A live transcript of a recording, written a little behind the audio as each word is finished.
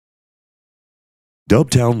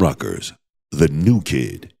Dubtown Rockers, The New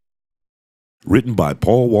Kid. Written by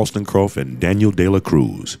Paul Wollstonecroft and Daniel De La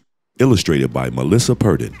Cruz. Illustrated by Melissa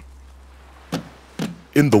Purdon.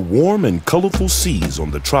 In the warm and colorful seas on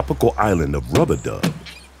the tropical island of Rubber Dub,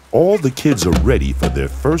 all the kids are ready for their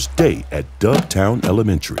first day at Dubtown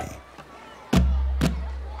Elementary.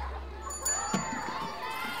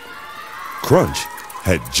 Crunch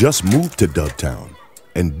had just moved to Dubtown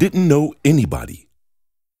and didn't know anybody.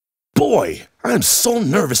 "Boy, I'm so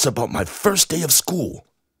nervous about my first day of school,"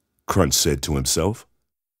 Crunch said to himself.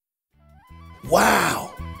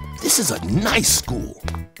 "Wow, this is a nice school,"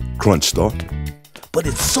 Crunch thought. "But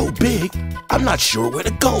it's so big, I'm not sure where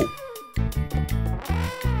to go."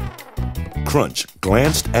 Crunch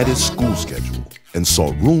glanced at his school schedule and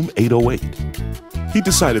saw room 808. He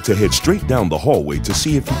decided to head straight down the hallway to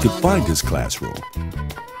see if he could find his classroom.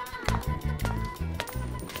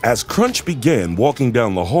 As Crunch began walking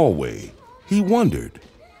down the hallway, he wondered,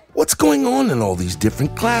 what's going on in all these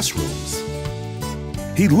different classrooms?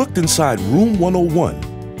 He looked inside room 101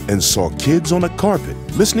 and saw kids on a carpet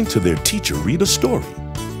listening to their teacher read a story.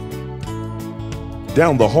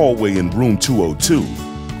 Down the hallway in room 202,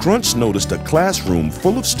 Crunch noticed a classroom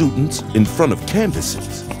full of students in front of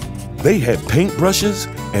canvases. They had paintbrushes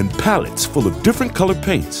and palettes full of different colored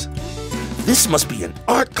paints. This must be an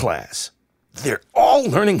art class. They're all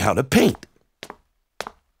learning how to paint.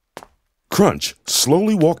 Crunch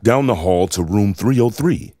slowly walked down the hall to room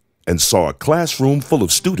 303 and saw a classroom full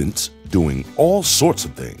of students doing all sorts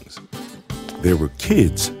of things. There were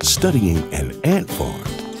kids studying an ant farm.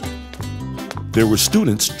 There were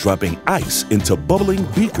students dropping ice into bubbling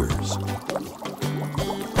beakers.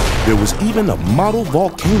 There was even a model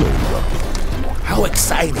volcano erupting. "How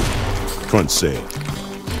exciting," Crunch said.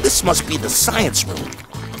 "This must be the science room."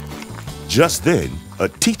 Just then, a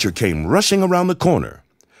teacher came rushing around the corner.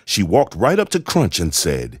 She walked right up to Crunch and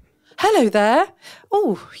said, "Hello there.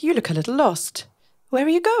 Oh, you look a little lost. Where are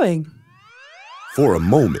you going?" For a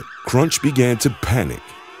moment, Crunch began to panic.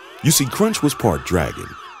 You see, Crunch was part dragon.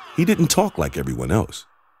 He didn't talk like everyone else.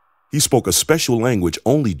 He spoke a special language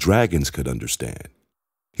only dragons could understand.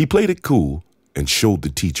 He played it cool and showed the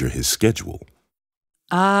teacher his schedule.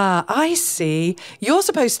 Ah, I see. You're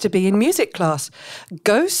supposed to be in music class.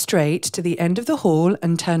 Go straight to the end of the hall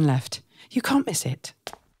and turn left. You can't miss it.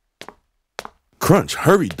 Crunch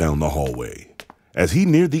hurried down the hallway. As he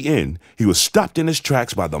neared the end, he was stopped in his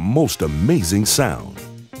tracks by the most amazing sound.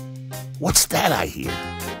 "What's that I hear?"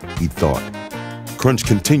 he thought. Crunch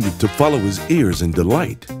continued to follow his ears in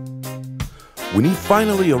delight. When he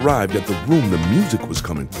finally arrived at the room the music was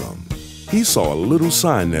coming from, he saw a little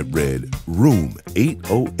sign that read, Room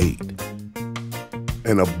 808.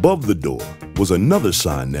 And above the door was another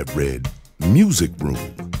sign that read, Music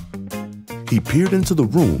Room. He peered into the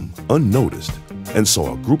room unnoticed and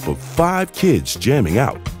saw a group of 5 kids jamming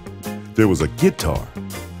out. There was a guitar,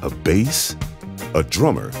 a bass, a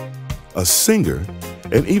drummer, a singer,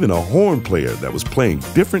 and even a horn player that was playing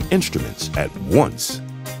different instruments at once.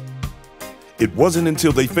 It wasn't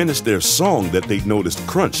until they finished their song that they noticed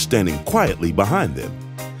Crunch standing quietly behind them.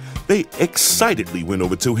 They excitedly went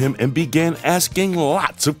over to him and began asking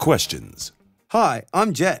lots of questions. "Hi,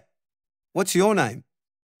 I'm Jet. What's your name?"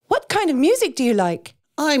 What kind of music do you like?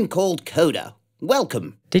 I'm called Coda.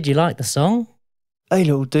 Welcome. Did you like the song? "Hey,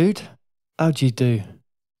 little dude. How do you do?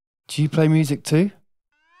 Do you play music too?"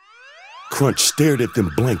 Crunch stared at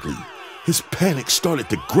them blankly. His panic started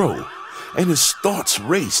to grow, and his thoughts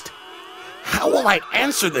raced. How will I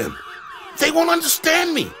answer them? They won't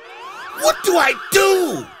understand me. What do I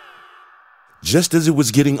do? Just as it was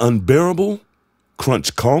getting unbearable,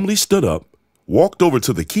 Crunch calmly stood up, walked over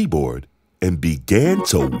to the keyboard, and began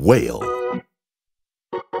to wail.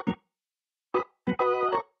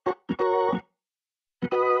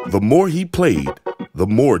 The more he played, the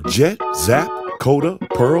more Jet, Zap, Coda,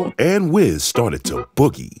 Pearl, and Wiz started to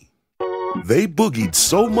boogie. They boogied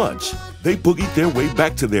so much, they boogied their way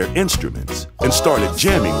back to their instruments and started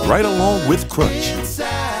jamming right along with Crunch.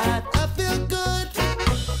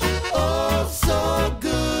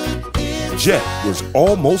 Jet was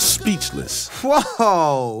almost speechless.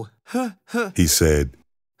 "Whoa! He said,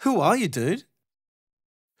 Who are you, dude?"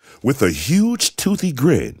 With a huge toothy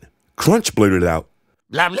grin, Crunch blurted out,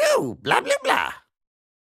 Blah, blah, blah, blah, blah.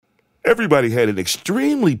 Everybody had an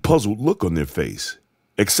extremely puzzled look on their face,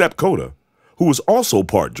 except Coda, who was also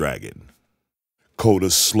part dragon. Coda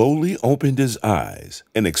slowly opened his eyes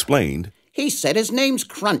and explained, He said his name's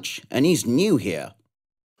Crunch, and he's new here.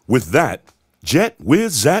 With that, Jet,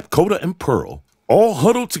 Wiz, Zap, Coda, and Pearl all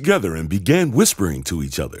huddled together and began whispering to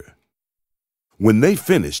each other. When they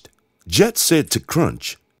finished, Jet said to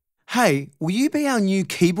Crunch, Hey, will you be our new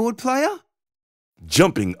keyboard player?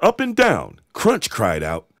 Jumping up and down, Crunch cried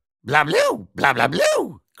out, Blah, blue, blah, blah,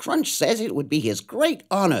 blue. Crunch says it would be his great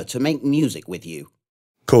honor to make music with you.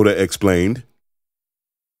 Coda explained.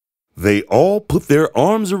 They all put their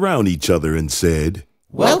arms around each other and said,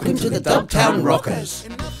 Welcome to the Dubtown Rockers.